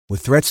With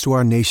threats to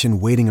our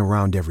nation waiting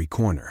around every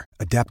corner,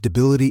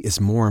 adaptability is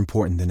more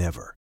important than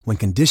ever. When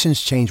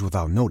conditions change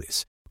without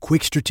notice,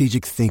 quick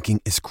strategic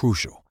thinking is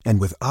crucial.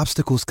 And with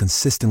obstacles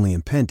consistently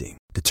impending,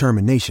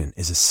 determination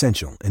is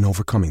essential in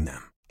overcoming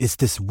them. It's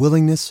this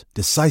willingness,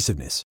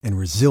 decisiveness, and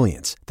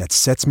resilience that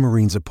sets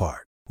Marines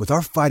apart. With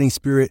our fighting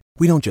spirit,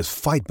 we don't just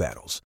fight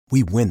battles,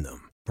 we win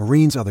them.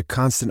 Marines are the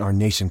constant our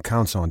nation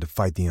counts on to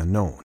fight the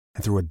unknown.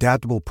 And through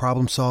adaptable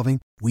problem solving,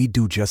 we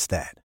do just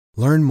that.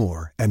 Learn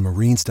more at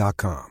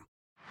marines.com.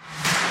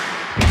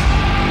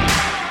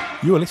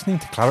 You are listening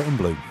to Claret and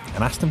Blue,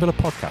 an Aston Villa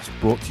podcast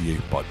brought to you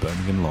by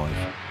Birmingham Live.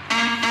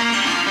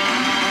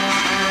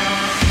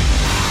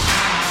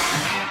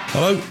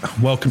 Hello,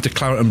 welcome to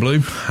Claret and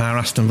Blue, our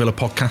Aston Villa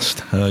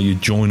podcast. You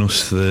join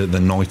us the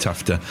night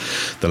after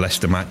the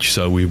Leicester match,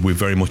 so we're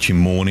very much in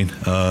mourning.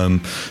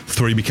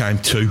 3 became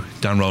 2.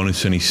 Dan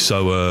Rowlinson is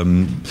so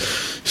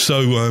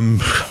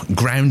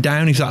ground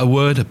down, is that a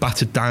word?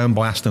 Battered down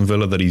by Aston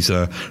Villa that he's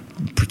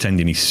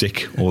pretending he's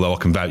sick, although I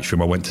can vouch for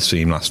him. I went to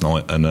see him last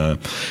night, and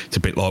it's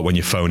a bit like when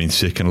you're phoning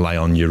sick and lay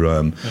on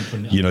your,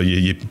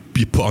 you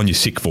put on your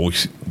sick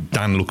voice.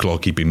 Dan looked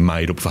like he'd been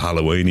made up for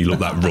Halloween. He looked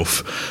that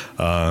rough.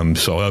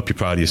 So I hope you're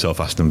proud of yourself,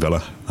 Aston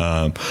Villa.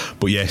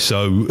 But yeah,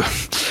 so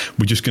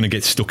we're just going to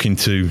get stuck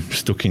into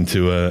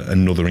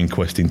another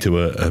inquest into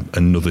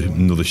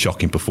another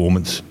shocking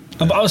performance.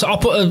 I'll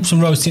put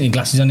some rose tinted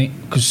glasses on it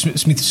because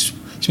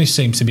Smith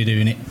seems to be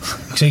doing it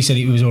because he said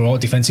he was all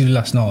right defensively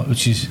last night,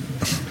 which is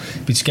a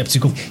bit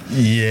sceptical.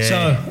 Yeah.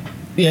 So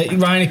yeah,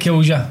 Rainer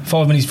kills you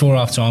 5 minutes before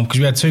half time because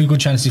we had 2 good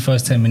chances the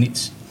first 10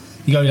 minutes.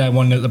 You go down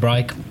 1-0 at the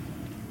break.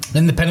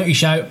 Then the penalty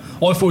shout. I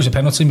thought it was a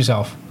penalty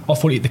myself. I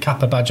thought it hit the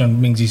Kappa badge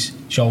on Mings'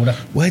 shoulder.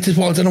 I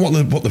don't know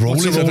what the rule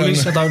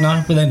is. I don't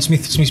know. But then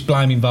Smith's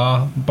blaming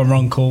VAR, by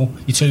wrong call.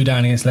 You're 2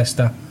 down against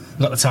Leicester. You've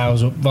got the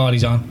tails up.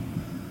 Vardy's on.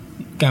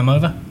 Game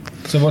over.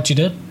 So what do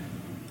you do?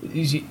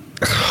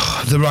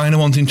 The Rainer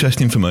one's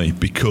interesting for me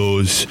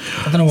because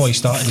I don't know why he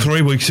started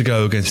 3 weeks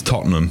ago against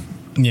Tottenham,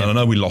 and I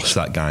know we lost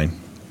that game,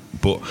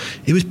 but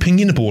he was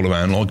pinging the ball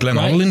around like Glenn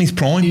Hoddle in his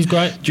prime. He was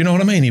great. Do you know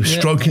what I mean? He was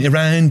stroking it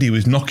around. He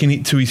was knocking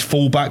it to his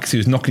fullbacks. He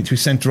was knocking it to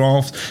his centre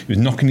halves. He was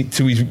knocking it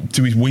to his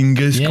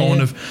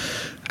wingers. Of.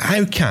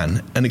 How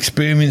can an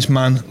experienced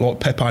man like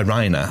Pepe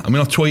Reina? I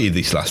mean, I tweeted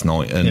this last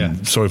night,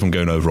 and sorry if I'm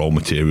going over old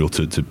material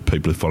to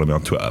people who follow me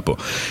on Twitter,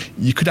 but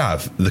you could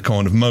have the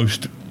kind of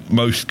most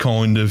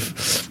kind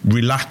of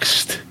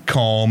relaxed,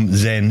 calm,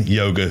 zen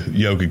yoga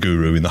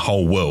guru in the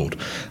whole world,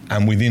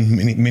 and within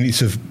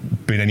minutes of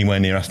being anywhere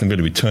near Aston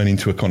Villa, we turn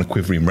into a kind of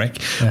quivering wreck.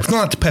 It's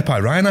not like to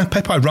Pepe Reina.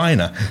 Pepe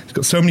Reina has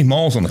got so many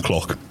miles on the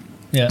clock.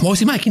 Yeah. Why is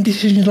he making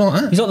decisions like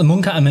that? He's like the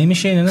monk out of me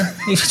machine, isn't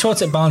he? He tried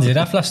to Barnes it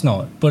off last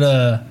night,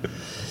 but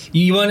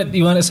you weren't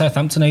at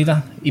Southampton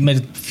either. He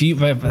made 3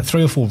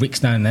 or 4 ricks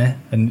down there,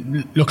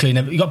 and luckily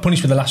he got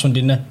punished for the last one,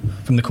 didn't he,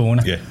 from the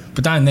corner? Yeah.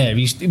 But down there,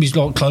 he was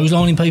like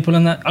clotheslining people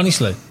and that.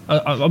 Honestly,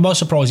 I was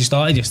surprised he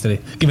started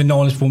yesterday, given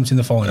Nolan's performance in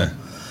the final. Yeah.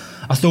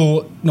 I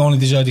thought Nolan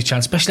deserved his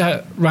chance,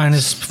 especially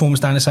Rainer's performance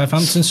down at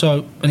Southampton.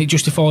 And it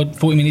justified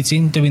 40 minutes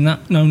in doing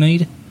that. No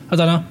need. I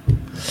don't know.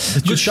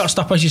 Good shot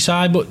stop, as you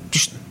say, but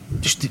just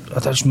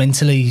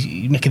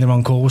mentally making the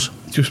wrong calls.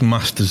 Just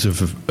masters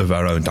of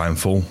our own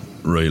downfall,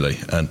 really.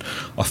 And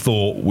I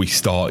thought we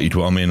started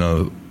well. I mean,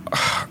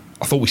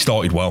 I thought we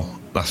started well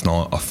last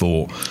night. I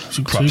thought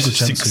perhaps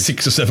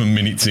 6 or 7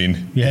 minutes in,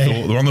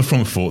 thought they're on the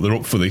front foot, they're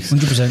up for this.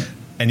 100%.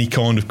 Any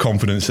kind of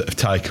confidence that have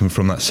taken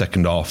from that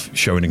second half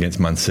showing against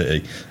Man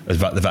City is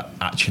that they've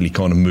actually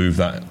kind of moved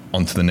that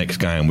onto the next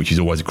game, which is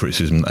always a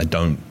criticism. They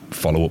don't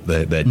follow up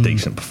their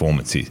decent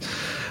performances.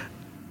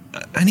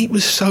 And it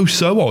was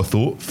so-so, I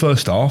thought,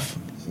 first half.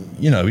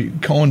 You know,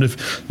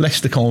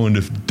 Leicester kind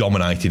of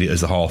dominated it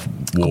as the half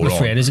wore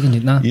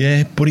on.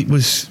 Yeah, but it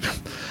was...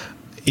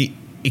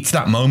 It's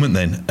that moment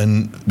then,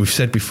 and we've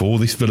said before,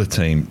 this Villa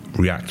team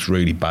reacts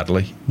really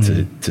badly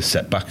to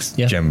setbacks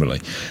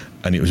generally,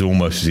 and it was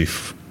almost as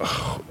if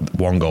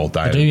 1 goal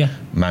down,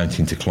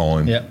 mountain to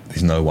climb,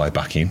 there's no way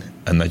back in,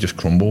 and they just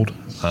crumbled.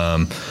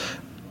 And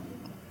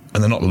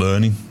they're not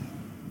learning.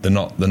 They're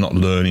not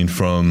learning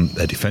from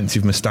their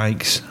defensive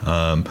mistakes.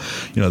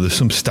 There's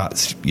some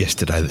stats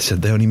yesterday that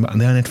said they only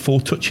had 4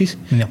 touches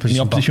in the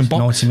opposition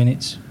box. 90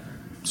 minutes.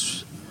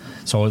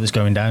 So that's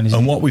going down, isn't it?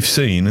 And what we've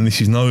seen, and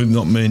this is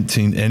not meant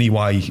in any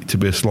way to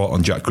be a slight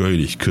on Jack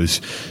Grealish,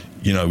 because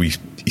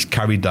he's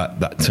carried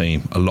that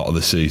team a lot of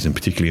the season,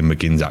 particularly in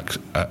McGinn's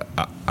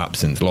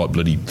absence, like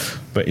bloody.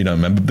 But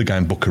remember the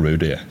game Buckaroo,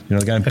 do you?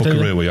 The game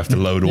Buckaroo where you have to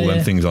load all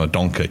them things on a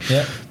donkey.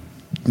 Yeah.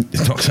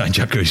 It's not saying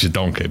Jack Grealish is a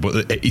donkey,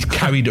 but he's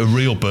carried a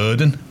real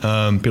burden.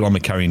 A bit like me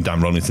carrying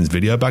Dan Rollinson's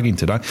video bag in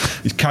today.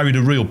 He's carried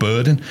a real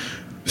burden.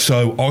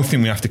 So I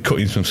think we have to cut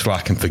him some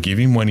slack and forgive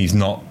him when he's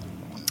not.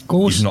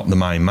 He's not the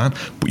main man,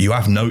 but you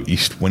have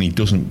noticed when he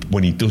doesn't,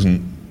 when he's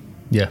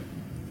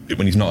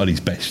not at his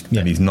best,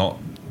 and he's not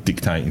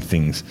dictating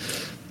things.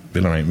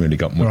 Villa ain't really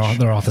got much.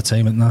 They're half the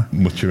team, aren't they?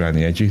 Much around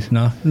the edges.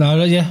 No,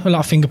 a lot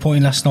of finger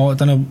pointing last night. I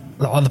don't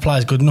know, are the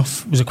players good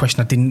enough? Was a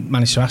question I didn't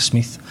manage to ask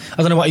Smith.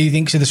 I don't know what he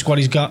thinks of the squad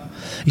he's got.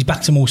 He's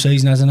backed them all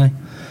season, hasn't he?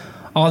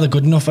 Are they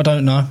good enough? I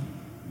don't know.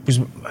 Because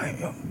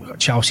we've got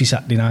Chelsea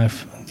Saturday now.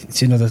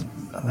 It's another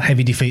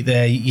heavy defeat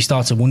there. You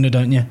start to wonder,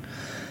 don't you?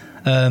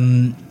 I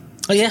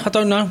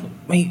don't know.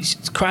 I mean,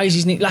 it's crazy,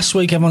 isn't it? Last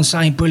week everyone's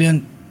saying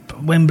brilliant.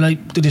 Wembley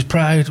did us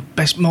proud.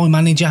 Best my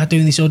manager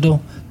doing this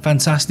huddle.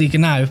 Fantastic.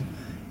 And now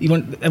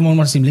everyone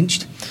wants him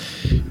lynched.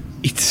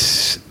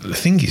 It's the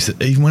thing is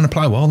that even when they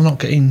play well, they're not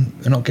getting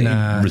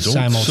results.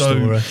 Same old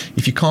story.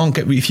 If you can't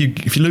get if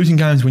you're losing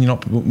games when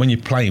you're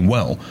playing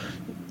well,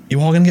 you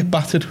are going to get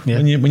battered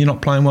when you're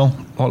not playing well,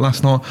 like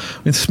last night.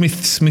 I mean,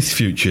 Smith's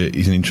future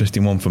is an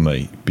interesting one for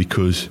me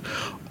because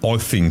I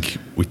think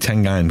with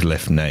 10 games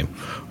left now,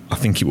 I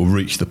think it will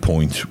reach the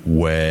point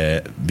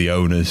where the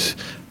owners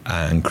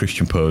and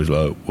Christian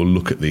Purslow will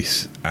look at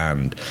this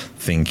and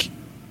think,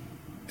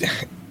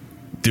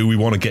 do we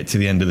want to get to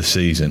the end of the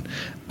season?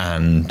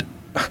 And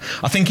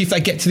I think if they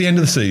get to the end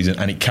of the season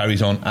and it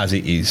carries on as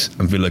it is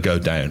and Villa go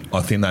down,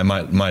 I think they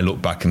may look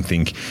back and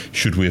think,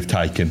 should we have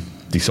taken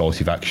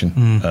decisive action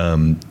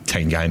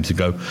 10 games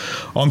ago?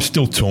 I'm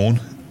still torn,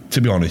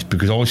 to be honest,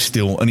 because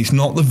and it's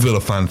not the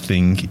Villa fan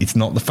thing, it's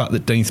not the fact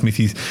that Dean Smith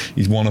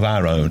is one of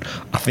our own.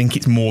 I think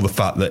it's more the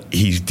fact that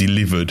he's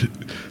delivered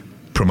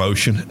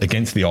promotion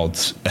against the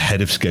odds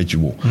ahead of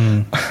schedule.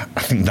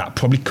 I think that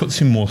probably cuts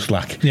him more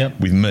slack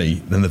with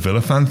me than the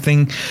Villa fan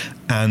thing.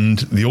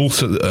 And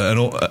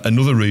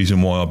another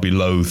reason why I'd be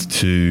loath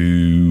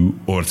to,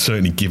 or I'd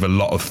certainly give a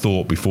lot of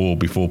thought before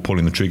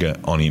pulling the trigger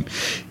on him,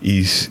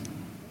 is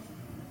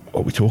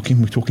what we're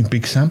talking. We're talking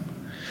Big Sam.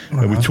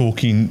 Are we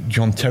talking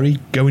John Terry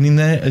going in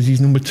there as his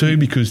number 2?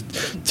 Because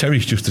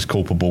Terry's just as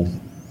culpable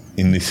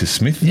in this as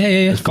Smith.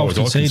 Yeah. As far as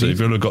I can see,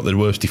 Villa got the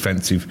worst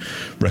defensive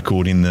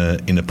record in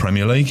the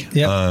Premier League.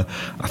 I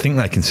think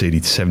they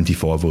conceded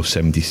 75 or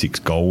 76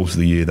 goals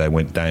the year they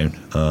went down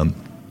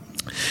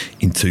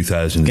in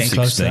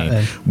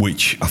 2016,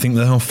 which I think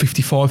they're on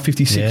 55,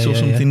 56 or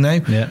something now.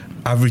 Yeah.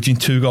 Averaging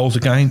 2 goals a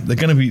game. They're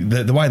going to be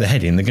the way they're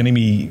heading. They're going to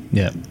be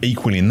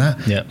equaling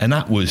that. Yeah. And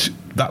that was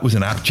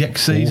an abject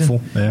season.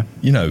 Awful. Yeah.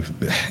 You know,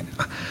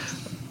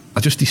 I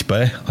just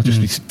despair.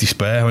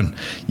 Despair, and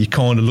you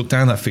kind of look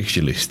down that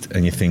fixture list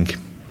and you think,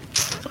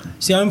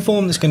 it's the home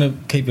form that's going to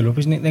keep it up,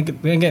 isn't it?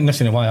 They're getting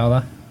nothing away,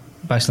 are they?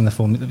 Based on the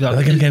form, are they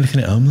going to get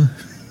anything at home?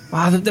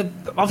 I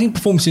think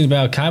performances have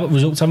been okay, but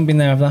results haven't been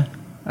there, have they?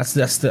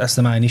 That's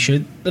the main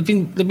issue. They've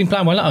been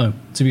playing well at home.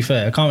 To be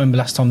fair, I can't remember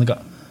last time they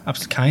got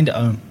absolutely caned at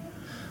home.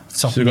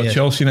 So we've got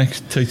Chelsea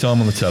next tea time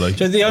on the telly.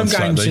 So the home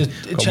games are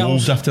Chelsea,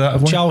 Wolves after that,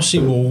 have we? Chelsea,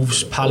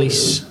 Wolves,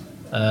 Palace,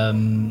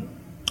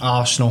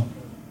 Arsenal,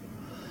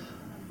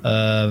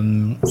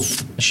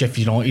 Sheffield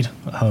United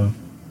at home.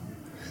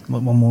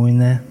 One more in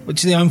there,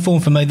 which is the home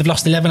form for me. They've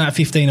lost 11 out of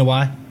 15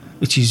 away,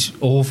 which is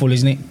awful,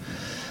 isn't it?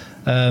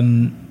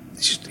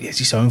 It's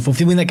just home form. If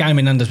they win that game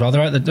in hand as well,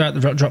 they're at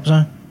the drop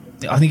zone.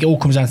 I think it all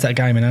comes down to that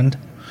game in hand.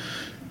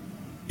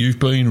 You've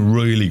been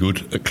really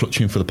good at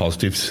clutching for the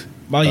positives.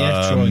 Well,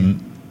 yeah,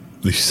 trying.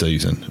 This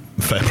season.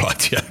 Fair play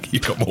to you.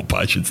 You've got more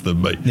patience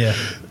than me. Yeah.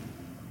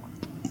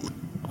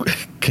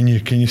 Can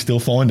you still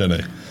find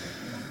any?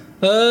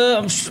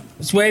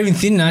 It's wearing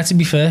thin now, to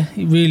be fair.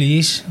 It really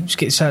is. I just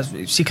get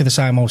sick of the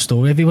same old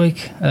story every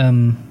week.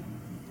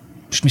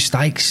 Just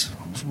mistakes.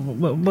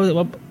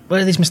 Where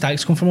do these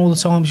mistakes come from all the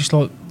time? It's just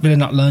like really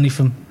not learning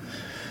from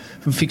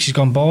fixtures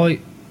gone by.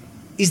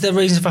 Is there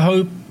reason for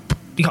hope?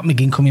 You got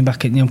McGinn coming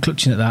back in. I'm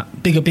clutching at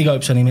that. Big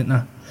hopes on him, isn't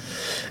there?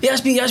 He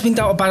has been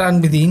dealt a bad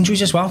hand with the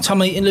injuries as well.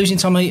 Losing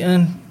Tom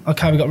Heaton.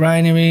 Okay, we got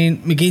Rainer in.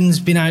 McGinn's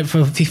been out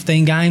for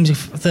 15 games, a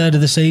third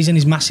of the season.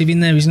 He's massive in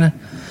there, isn't he?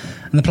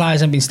 And the players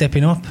haven't been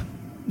stepping up.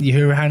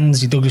 Your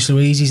Hurahans, your Douglas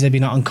Luiz's, they've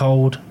been out on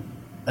cold.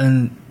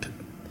 And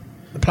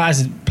the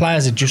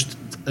players are just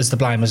as to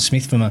blame as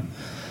Smith for me.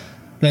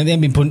 They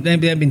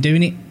haven't been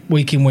doing it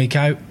week in, week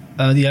out.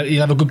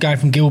 You'll have a good game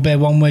from Gilbert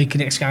one week,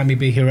 and next game will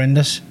be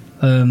horrendous.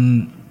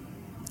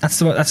 That's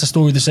the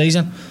story of the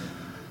season.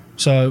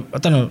 So I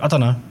don't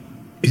know.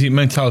 Is it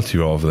mentality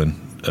rather than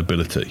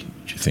ability,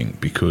 do you think?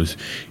 Because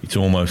it's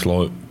almost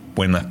like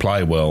when they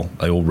play well,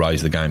 they all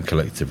raise the game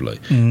collectively.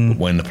 But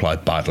when they play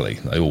badly,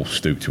 they all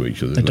stoop to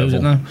each other's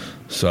level. Don't they?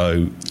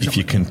 So if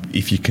you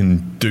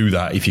can do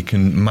that, if you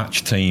can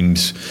match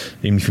teams,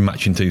 even if you're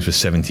matching teams for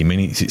 70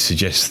 minutes, it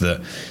suggests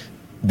that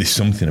there's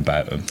something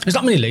about them. There's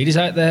not many leaders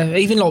out there.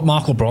 Even like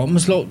Michael Brighton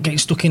was like getting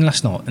stuck in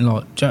last night, and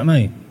like, do you know what I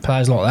mean?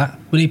 Players like that.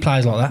 We need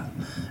players like that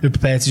who are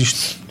prepared to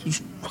just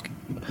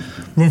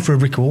run for a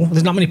brick wall.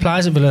 There's not many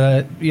players. You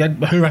had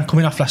Huran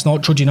coming off last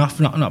night, trudging off,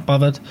 not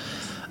bothered.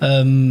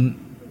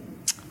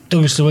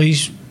 Douglas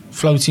Luiz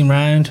floating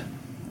round.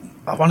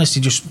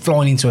 Honestly, just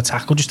flying into a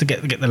tackle just to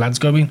get the lads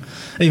going.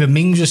 Even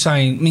Mings was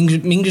saying, Mings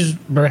was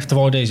bereft of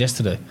ideas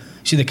yesterday.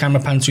 You see the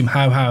camera pan to him,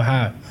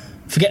 how.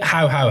 Forget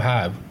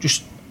how.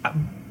 Just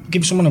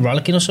give someone a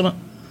rollicking or something.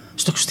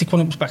 Stick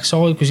one up his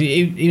backside, because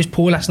he was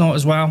poor last night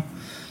as well.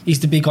 He's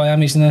the big I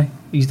am, isn't he?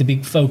 He's the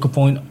big focal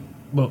point.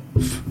 But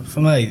for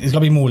me, there's got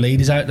to be more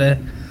leaders out there.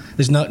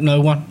 There's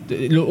no one.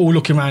 All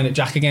looking around at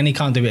Jack again. He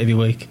can't do it every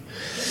week.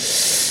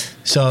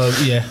 So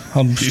yeah,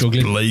 I'm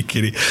struggling. It's bleak,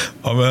 isn't it?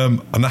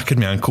 I knackered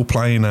my ankle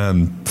playing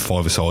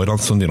five-a-side on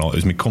Sunday night. It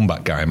was my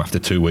comeback game after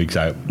 2 weeks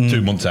out,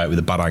 2 months out with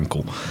a bad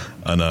ankle,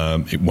 and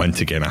it went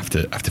again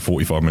after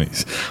 45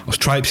 minutes. I was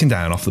traipsing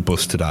down off the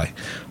bus today.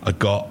 I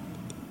got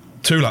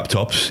 2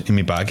 laptops in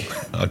my bag.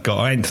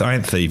 I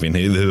ain't thieving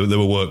here. There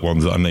were work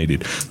ones that I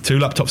needed. 2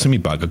 laptops in my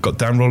bag. I got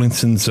Dan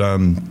Rollinson's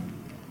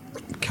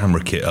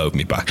camera kit over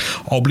my back,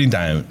 hobbling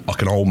down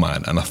like an old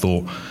man, and I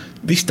thought,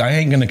 this day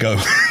ain't going to go.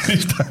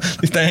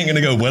 this day ain't going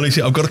to go well, is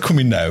it? I've got to come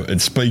in now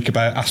and speak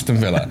about Aston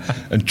Villa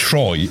and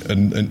try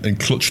and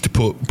clutch to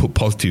put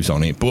positives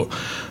on it. But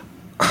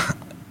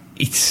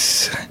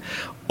it's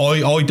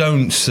I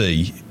don't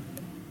see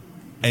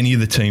any of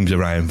the teams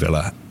around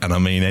Villa, and I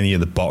mean any of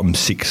the bottom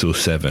 6 or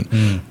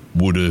 7,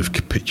 would have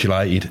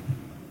capitulated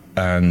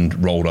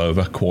and rolled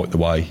over quite the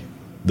way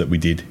that we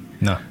did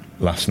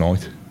last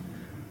night.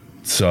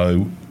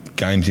 So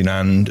games in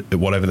hand,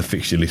 whatever the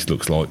fixture list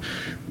looks like,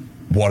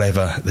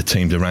 whatever the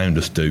teams around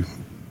us do,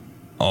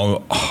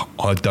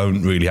 I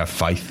don't really have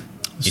faith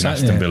in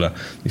Aston Villa,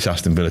 this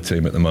Aston Villa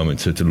team at the moment,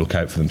 to look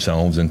out for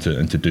themselves and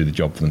to do the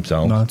job for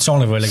themselves. No, it's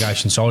on a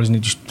relegation side, isn't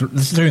it? Just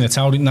threw in the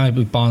towel, didn't they?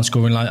 With Barnes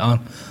scoring late on,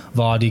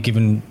 Vardy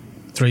giving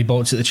 3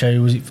 bolts at the cherry,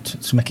 was it,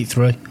 to make it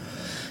 3?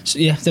 So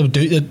yeah,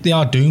 they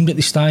are doomed at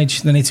this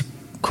stage. They need to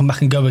come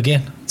back and go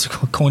again, to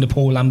coin a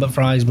Paul Lambert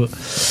phrase, but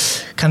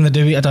can they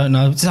do it? I don't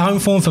know. It's a home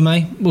form for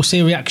me. We'll see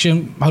a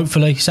reaction,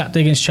 hopefully,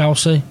 Saturday against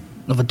Chelsea.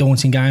 Another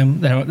daunting game.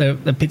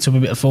 They're picked up a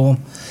bit of form.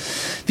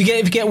 If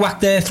you get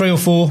whacked there 3 or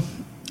 4,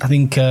 I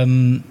think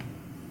you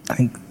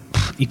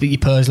put your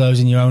Purslows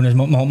and your owners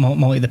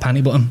might hit the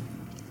panic button,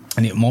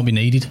 and it might be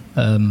needed.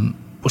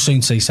 We'll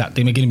soon see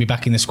Saturday. We're going to be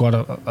back in the squad,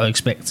 I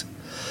expect,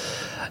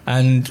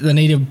 and they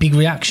need a big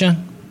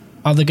reaction.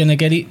 Are they going to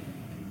get it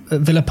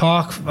at Villa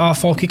Park?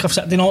 R4 kick-off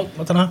Saturday night?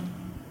 I don't know.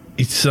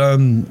 It's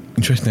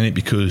interesting, isn't it?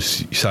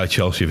 Because you say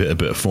Chelsea have hit a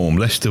bit of form.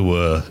 Leicester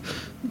were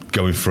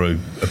going through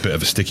a bit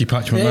of a sticky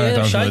patch, weren't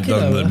they?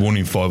 They'd won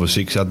in 5 or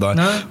 6, had they?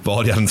 No.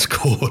 Vardy hadn't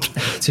scored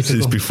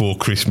since before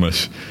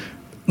Christmas.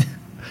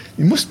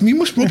 You must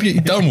rub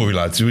your... Don't worry,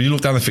 lads. When you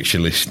look down the fixture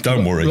list,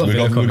 don't worry.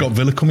 We've got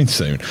Villa coming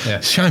soon. Yeah.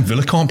 It's a shame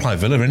Villa can't play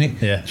Villa,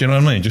 innit? Yeah. Do you know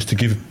what I mean? Just to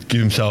give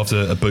themselves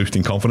a boost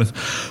in confidence.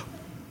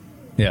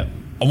 Yeah.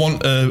 I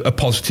want a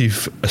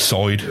positive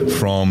aside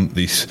from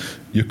this.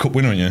 You're cup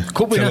winner, aren't you?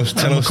 Cup winner.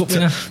 Tell us. Cup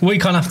winner.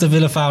 Week on after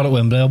Villa fouled at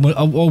Wembley, I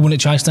won at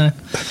Chasetown.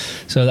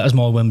 So that was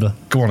my Wembley.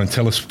 Go on and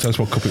tell us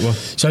what cup it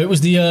was. So it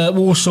was the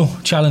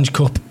Warsaw Challenge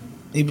Cup.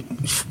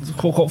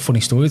 Quite a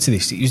funny story to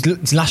this.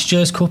 It's last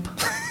year's cup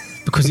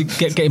because it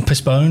kept getting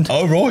postponed.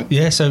 Oh, right.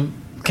 Yeah, so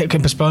kept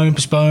getting postponed.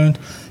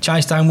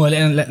 Chasetown were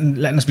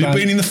letting us play. You've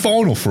been in the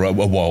final for a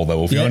while,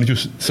 though, have you? Only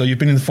so you've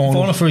been in the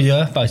final for a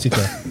year,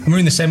 basically. And we're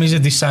in the semis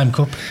of this same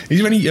cup. Is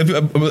there any? Are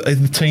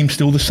the team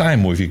still the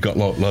same, or have you got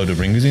like load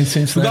of ringers in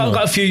since then? We've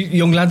got a few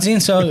young lads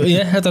in, so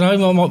yeah, I don't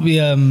know. Might be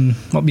an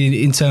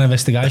internal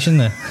investigation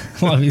there.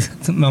 Might be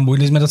my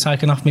Williams medal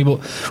taken off me, but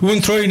we won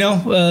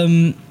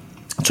 3-0.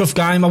 Tough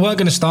game. I weren't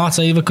going to start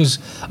either because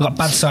I got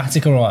bad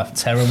sciatica. Right,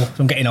 terrible.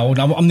 I'm getting old.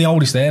 I'm the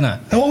oldest there now.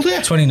 How old are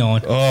you?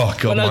 29. Oh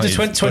God,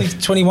 the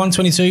 21,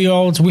 22 year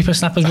olds,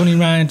 whippersnappers running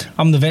round.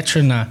 I'm the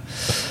veteran now,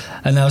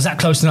 and I was that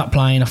close to not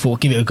playing. I thought,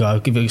 give it a go,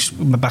 give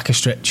my back a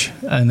stretch,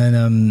 and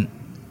then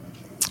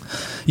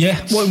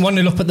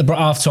 1-0 up at the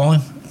half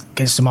time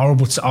against some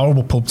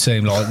horrible pub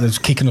team. Like they was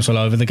kicking us all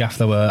over the gaff.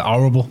 They were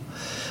horrible,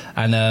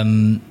 and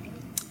they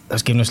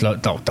was giving us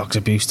like dogs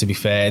abuse, to be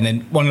fair. And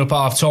then 1-0 up at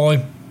half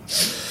time.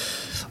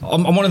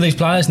 I'm one of these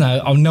players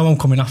now. I know I'm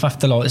coming off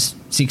after like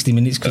 60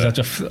 minutes because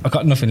I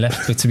got nothing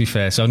left, to be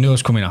fair. So I knew I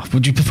was coming off.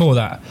 But before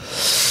that,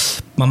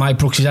 my mate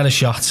Brooks had a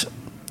shot,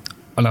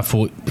 and I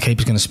thought the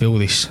keeper's going to spill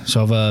this.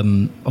 So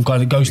I've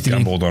got ghosted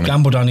him,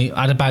 gambled on it.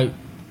 I had about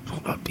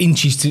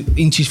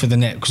inches for the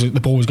net because the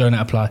ball was going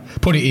out of play.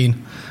 Put it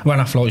in, ran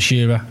off like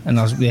Shearer, and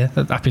I was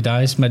happy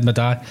days. Made my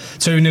day.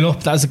 2-0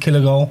 up. That was the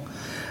killer goal,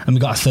 and we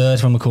got a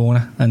third from the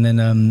corner, and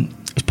then.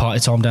 It's party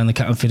time down the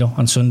Cat and Fiddle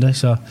on Sunday.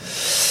 So,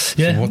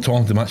 yeah. So what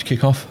time did the match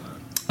kick off?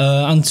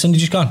 On Sunday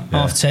just gone,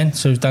 10:30.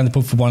 So it was down the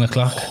pub for 1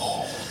 o'clock.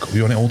 Were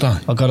you on it all day?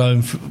 I got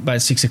home for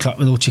about 6 o'clock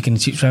with all chicken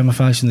and chips around my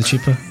face and the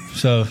chipper.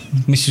 So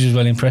Mrs was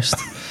well impressed.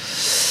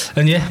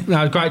 And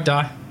great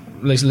day.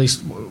 At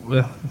least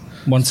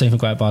one team for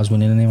Great Bars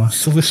winning anyway.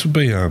 So this would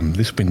be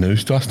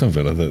news to Aston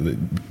Villa that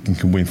you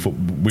can win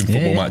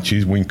football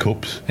matches, win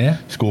cups,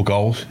 score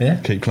goals,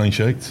 keep clean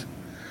sheets.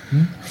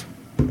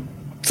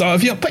 So I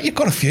bet you've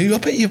got a few. I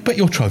bet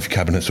your trophy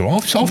cabinets are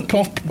off. So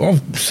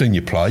I've seen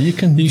you play. You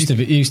can used to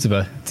be.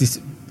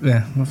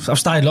 I've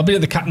stayed low. I've been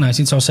at the Cat now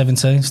since I was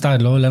 17.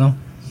 Stayed low, Leno.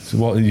 So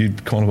what you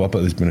kind of? I bet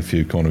there's been a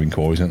few kind of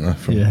inquiries,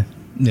 hasn't there?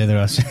 Yeah, there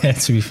has. Yeah,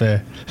 to be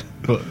fair,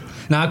 but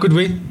good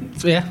win.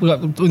 So, yeah, we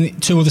got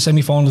 2 other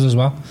semi-finals as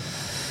well.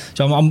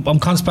 So I'm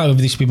constipated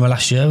with this being my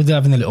last year with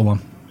having the little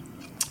one.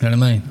 You know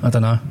what I mean? I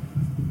don't know.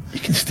 You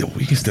can still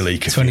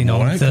eke a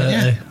 29,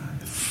 30.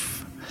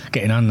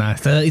 Getting on now.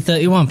 30,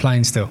 31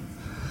 playing still.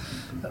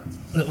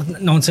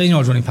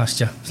 19-year-olds running past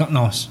you. It's not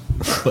nice.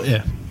 But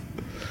yeah.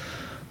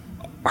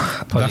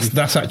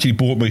 That's actually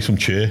bought me some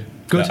cheer.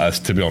 Good. That has,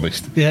 to be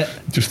honest. Yeah.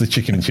 Just the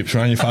chicken and chips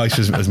around your face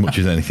as much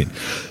as anything.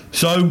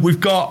 So we've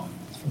got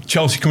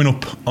Chelsea coming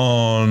up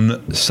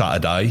on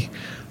Saturday,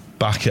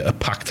 back at a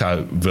packed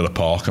out Villa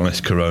Park, unless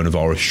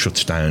coronavirus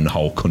shuts down the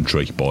whole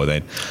country by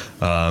then.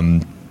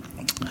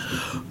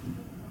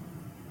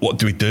 What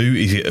do we do?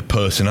 Is it a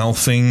personnel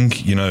thing?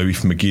 You know,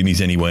 if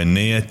McGinney's anywhere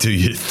near, do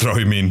you throw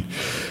him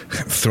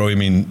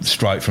in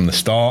straight from the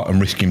start and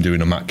risk him doing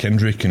a Matt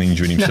Kendrick and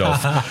injuring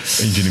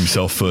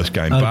himself first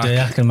game back? Oh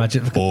dear, I can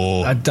imagine.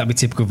 Or that'd be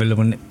typical Villa,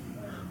 wouldn't it?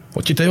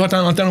 What do you do? I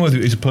don't know whether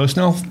it's a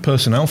personnel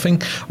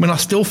thing. I mean, I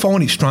still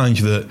find it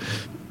strange that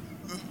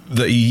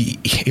he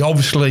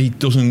obviously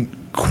doesn't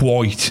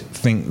quite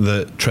think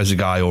that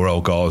Trezeguet or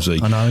El Ghazi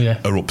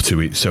are up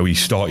to it. So he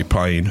started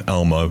playing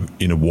Elmo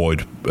in a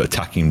wide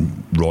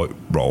attacking right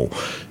role.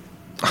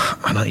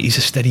 And he's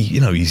a steady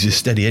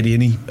Eddie,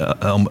 and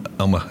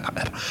El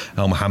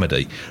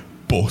Mohammedi.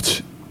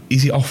 But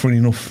is he offering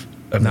enough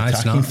of an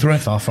attacking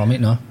threat? Far from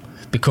it, no.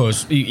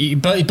 Because he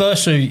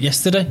burst through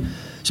yesterday.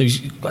 So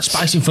he's got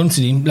space in front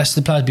of him, less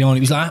of the players behind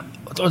him. He's like,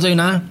 what do I do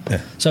now?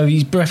 Yeah. So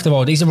he's bereft of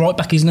idea. He's a right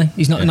back, isn't he?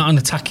 He's not an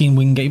attacking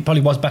winger. He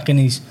probably was back in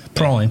his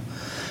prime.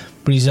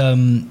 But he's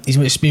an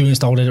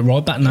experienced old head at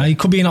right back now. He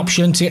could be an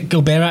option to get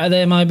Gilbert out of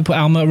there, maybe put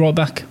Alma at right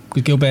back.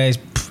 Because Gilbert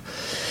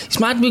it's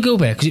mad with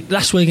Gilbert, because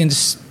last week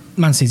against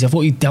Man City, I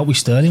thought he dealt with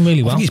Sterling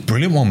really well. I think he's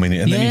brilliant 1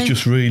 minute, and then he's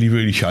just really,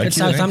 really shaky. At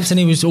Southampton,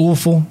 he was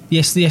awful.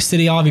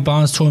 Yesterday, Harvey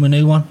Barnes tore him a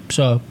new one.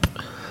 So,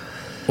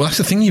 well, that's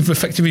the thing. You've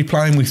effectively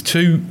playing with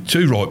two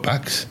right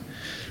backs.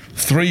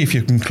 3 if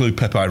you include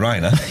Pepe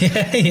Reina.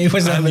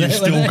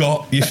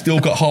 You've still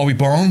got Harvey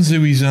Barnes,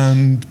 who is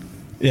kind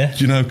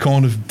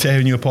of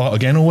tearing you apart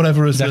again or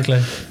whatever as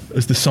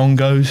the song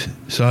goes.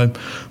 So,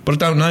 but I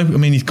don't know. I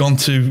mean, he's gone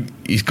to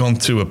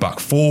a back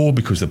 4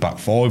 because the back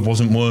 5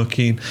 wasn't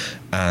working,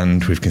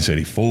 and we've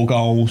conceded 4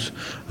 goals.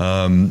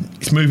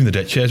 It's moving the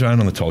deck chairs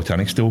around on the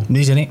Titanic still,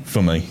 isn't it?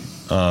 For me.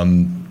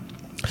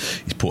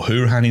 He's put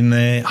Hourihane in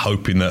there,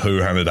 hoping that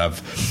Hourihane would have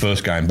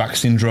first game back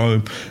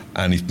syndrome,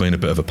 and he's been a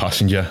bit of a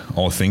passenger,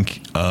 I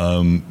think,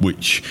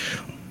 which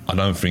I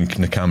don't think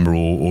Nakamba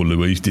or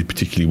Louise did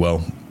particularly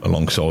well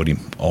alongside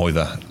him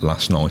either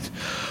last night.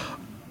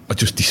 I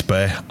just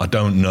despair. I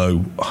don't know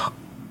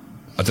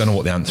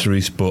what the answer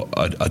is, but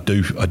I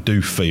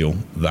do feel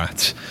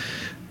that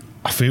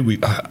I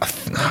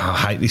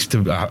hate this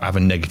to have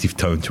a negative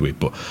tone to it,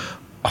 but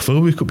I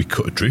feel we could be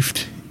cut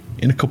adrift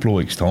in a couple of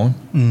weeks'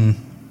 time.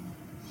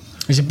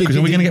 Because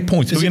are we going to get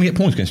points? Are we going to get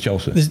points against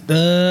Chelsea?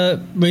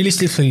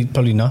 Realistically,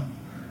 probably no.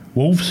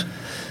 Wolves?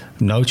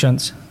 No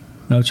chance.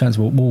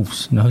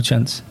 Wolves, no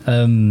chance. Is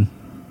a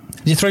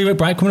 3-week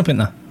break coming up, isn't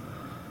there?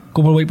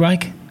 Couple of week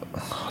break?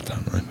 I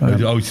don't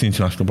know. It's the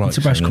international break. It's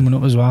a break coming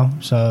up as well.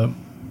 So.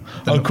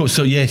 Of course.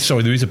 So yeah,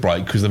 sorry, there is a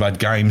break because they've had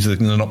games. They're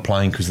not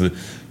playing because the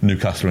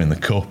Newcastle are in the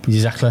cup.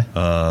 Exactly.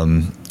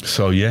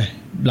 So yeah.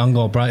 Long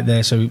old break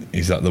there. So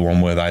is that the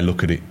one where they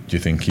look at it? Do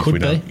you think if we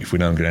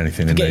don't get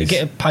anything in these?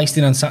 Get a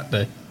pasting on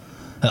Saturday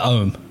at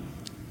home,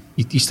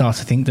 you start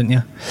to think, don't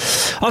you?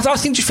 I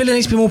think just Villa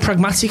needs to be more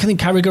pragmatic. I think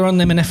Carragher on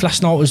M&F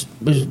last night was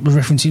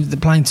referencing they're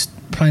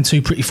playing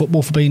too pretty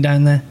football for being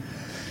down there.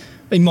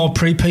 In my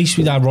pre-piece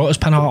with our writers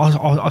panel,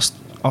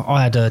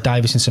 I had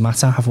Davis and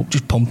Samatta. I thought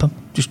just pump them,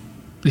 just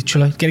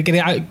literally get it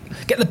out,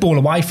 get the ball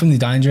away from the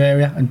danger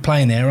area and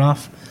play in their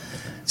half.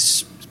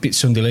 It's a bit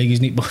Sunday league,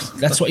 isn't it? But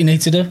that's what you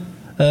need to do.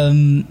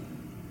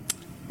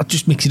 I'll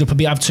just mix it up a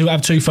bit.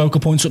 Have two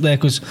focal points up there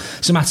because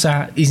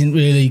Samatta isn't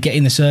really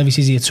getting the service,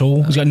 is he, at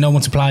all? He's got no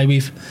one to play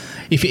with.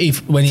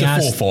 When he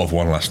has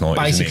 4-5-1 last night,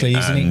 basically,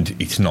 isn't it?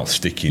 And it's not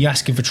sticking. You're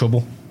asking for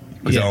trouble.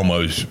 Because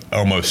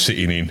Elmo's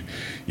sitting in.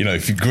 You know,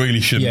 if you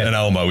Grealish and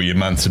Elmo are your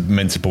men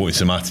supporting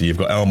Samatta, you've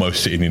got Elmo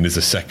sitting in as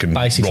a second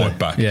right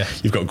back. Yeah.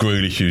 You've got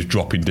Grealish who's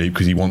dropping deep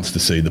because he wants to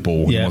see the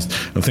ball. Yeah. I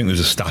think there's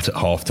a stat at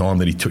half time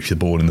that he touched the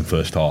ball in the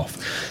first half.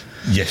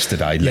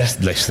 Yesterday,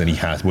 less than he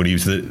had. When he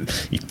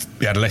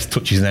had less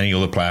touches than any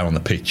other player on the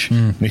pitch.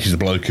 This is the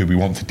bloke who we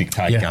want to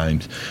dictate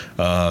games.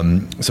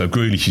 So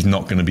Grealish is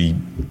not going to be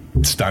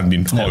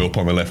standing high up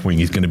on the left wing.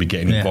 He's going to be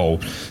getting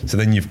involved. So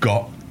then you've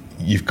got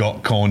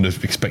kind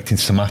of expecting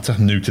Samatta,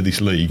 new to this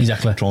league,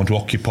 trying to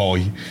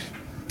occupy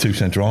 2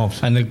 centre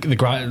halves and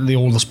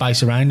all the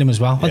space around him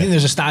as well. I think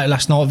there's a stat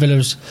last night.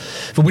 Villas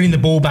for winning the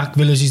ball back.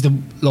 Villas is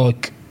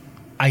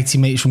 80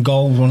 metres from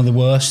goal, one of the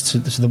worst. So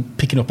they're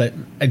picking up at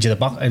edge of the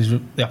box,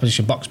 the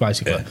opposition box,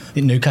 basically. I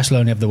think Newcastle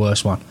only have the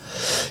worst one.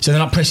 So they're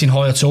not pressing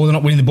high at all. They're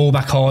not winning the ball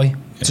back high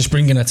to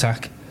spring an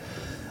attack.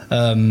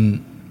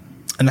 And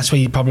that's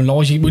where your problem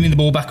lies. You're winning the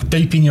ball back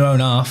deep in your own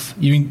half.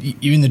 You're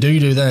in the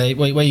doo-doo there.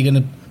 Where are you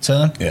going to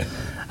turn? Yeah.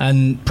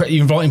 And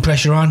you're inviting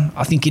pressure on.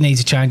 I think you need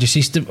to change your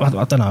system. I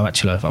don't know,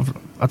 actually.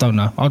 I don't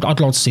know. I'd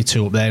like to see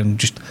 2 up there and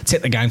just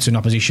take the game to an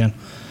opposition.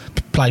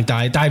 Played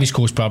Davis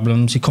caused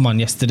problems. He come on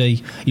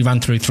yesterday. He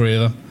ran through 3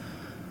 of them.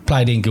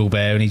 Played in Gilbert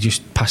and he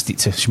just passed it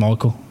to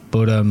Schmeichel.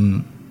 But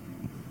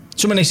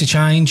something needs to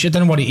change. I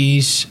don't know what it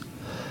is.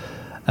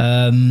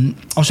 I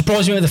was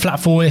surprised we went with the flat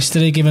 4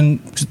 yesterday, given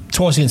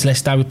twice against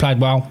Leicester we played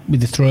well with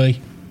the 3.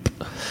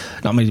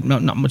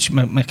 not much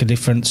make a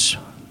difference.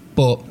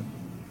 But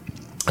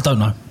I don't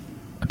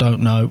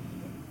know.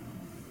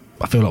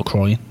 I feel like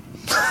crying.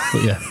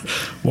 But yeah.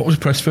 What was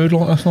press food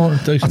like last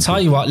night? I'll tell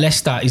you what,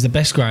 Leicester is the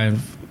best ground,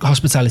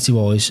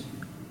 hospitality-wise.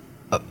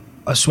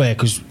 I swear,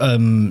 because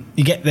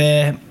you get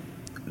there,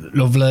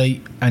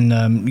 lovely,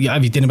 and you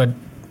have your dinner,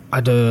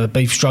 had a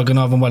beef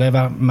stroganoff and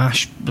whatever,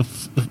 mash, the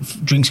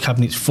drinks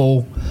cabinet's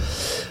full.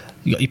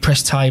 You got your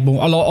press table.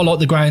 I like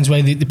the grounds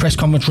where the press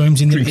conference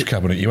rooms in the drinks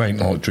cabinet. You ain't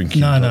like drinking.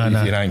 No.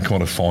 You ain't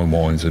kind of fine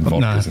wines and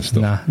vodkas and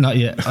stuff. No, not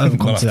yet. I haven't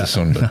come to that.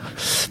 Sunday.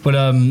 But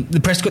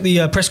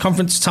the press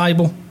conference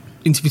table,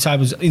 interview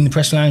tables in the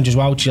press lounge as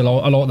well, which I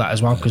like that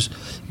as well, because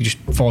you just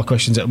fire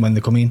questions at them when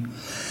they come in.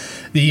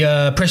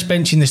 The press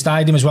bench in the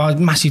stadium as well,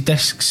 massive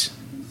desks,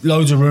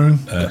 loads of room,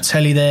 got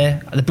telly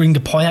there. They bring a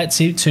pie out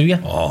to you.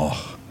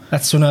 Oh,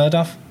 that's unheard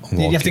of.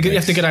 You have to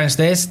go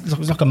downstairs.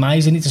 It's like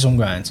amazing to some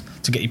grounds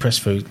to get your press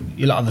food.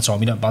 A lot of the time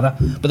you don't bother,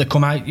 but they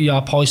come out. You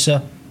are pie,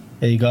 sir.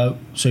 There you go,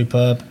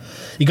 superb.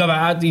 You go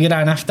out, you go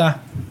down after,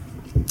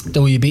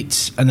 do all your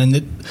bits, and then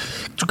the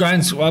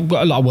grounds. Well, I've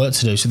got a lot of work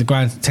to do, so the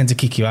grounds tend to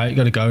kick you out. You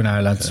got to go now,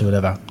 lads, or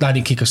whatever. They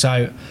didn't kick us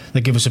out. They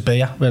give us a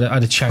beer. We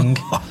had a chang.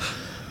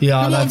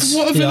 Yeah, lads.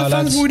 What are the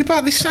fans worried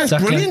about? This sounds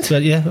brilliant.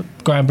 But yeah,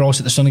 Graham Bryce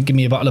at the Sun and give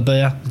me a bottle of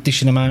beer,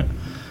 dishing them out.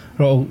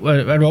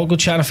 Right, good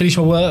chat. I finished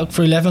my work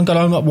for 11, got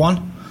home at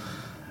 1.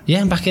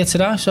 Yeah, I'm back here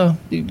today, so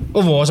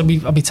otherwise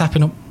I'll be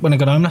tapping up when I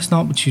got home last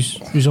night, which is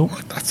result.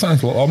 That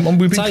sounds like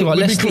we've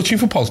been clutching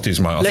for positives,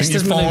 mate. I think you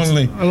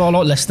finally... I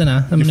like Leicester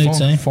now. I'm a new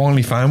team.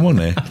 Finally found one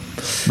there.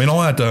 I mean,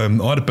 I had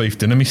a beef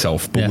dinner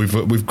myself, but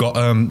we've got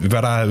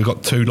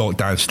 2 like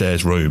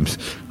downstairs rooms.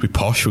 We're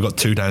posh. We've got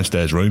 2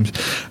 downstairs rooms,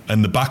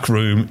 and the back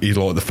room is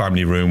like the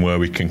family room where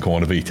we can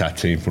kind of eat our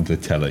tea in front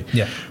of the telly.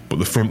 Yeah. But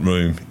the front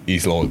room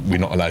is like we're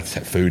not allowed to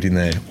take food in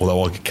there.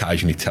 Although I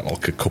occasionally take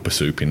like a cup of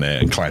soup in there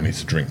and claim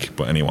it's a drink.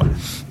 But anyway,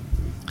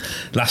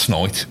 last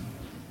night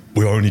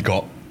we only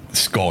got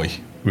Sky.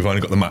 We've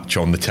only got the match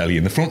on the telly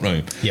in the front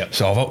room. Yeah.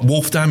 So I've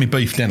wolfed down my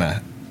beef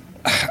dinner.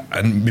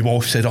 And my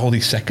wife said,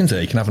 these seconds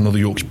there, you can have another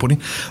Yorkshire pudding.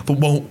 I thought,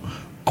 well,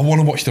 I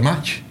want to watch the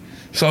match.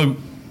 So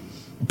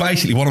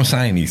basically what I'm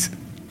saying is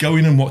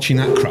going and watching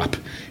that crap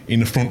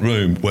in the front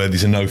room where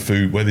there's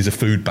a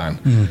food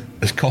ban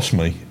has cost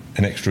me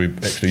an extra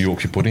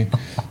Yorkshire pudding.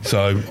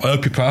 So I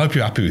hope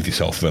you're happy with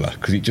yourself, Villa,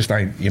 because it just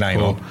ain't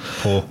on.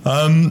 Poor.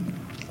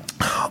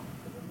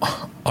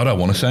 I don't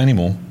want to say any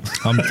more.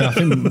 I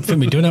think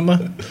we're doing it,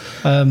 man.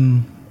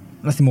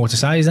 Nothing more to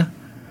say, is there?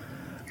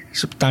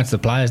 It's down to the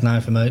players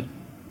now for me.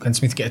 Glenn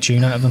Smith get a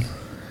tune out of them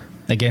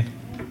again.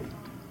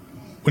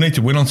 We need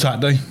to win on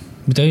Saturday.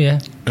 We do,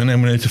 yeah. And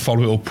then we need to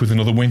follow it up with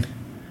another win.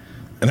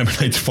 And then we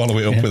need to follow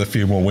it up with a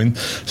few more wins.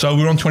 So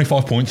we're on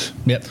 25 points.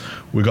 Yep.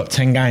 We've got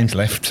 10 games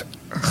left.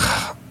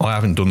 I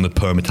haven't done the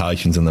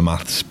permutations and the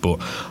maths, but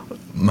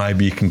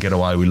maybe you can get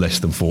away with less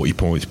than 40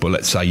 points. But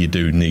let's say you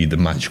do need the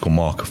magical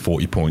mark of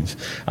 40 points.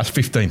 That's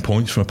 15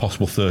 points from a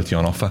possible 30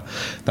 on offer.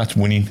 That's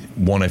winning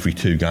 1 every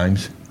 2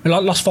 games. We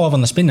lost 5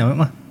 on the spin now,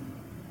 haven't we?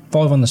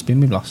 5 on the spin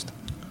we've lost.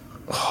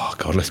 Oh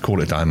God, let's call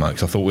it a day, mate.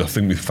 Because I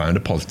think we've found a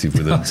positive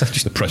with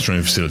the press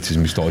room facilities,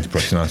 and we started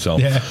depressing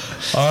ourselves.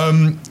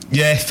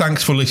 Yeah.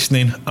 Thanks for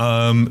listening.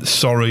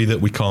 Sorry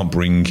that we can't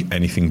bring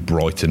anything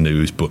brighter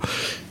news, but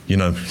you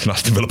know, it's an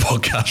Aston Villa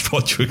podcast.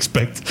 What do you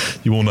expect?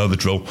 You all know the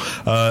drill.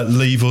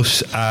 Leave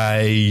us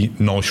a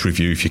nice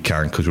review if you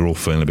can, because we're all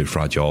feeling a bit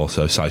fragile.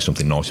 So say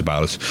something nice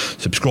about us.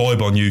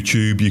 Subscribe on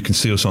YouTube. You can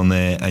see us on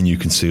there, and you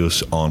can see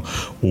us on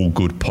all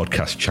good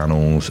podcast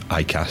channels,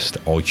 Acast,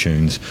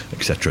 iTunes,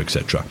 etc.,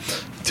 etc.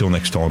 Till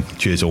next time,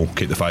 cheers all.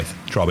 Keep the faith.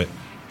 Try a bit.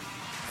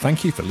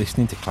 Thank you for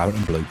listening to Claret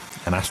and Blue,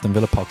 an Aston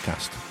Villa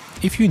podcast.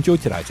 If you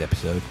enjoyed today's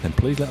episode, then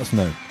please let us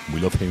know. We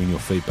love hearing your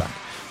feedback.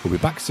 We'll be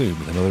back soon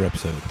with another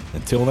episode.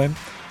 Until then,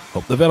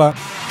 up the Villa.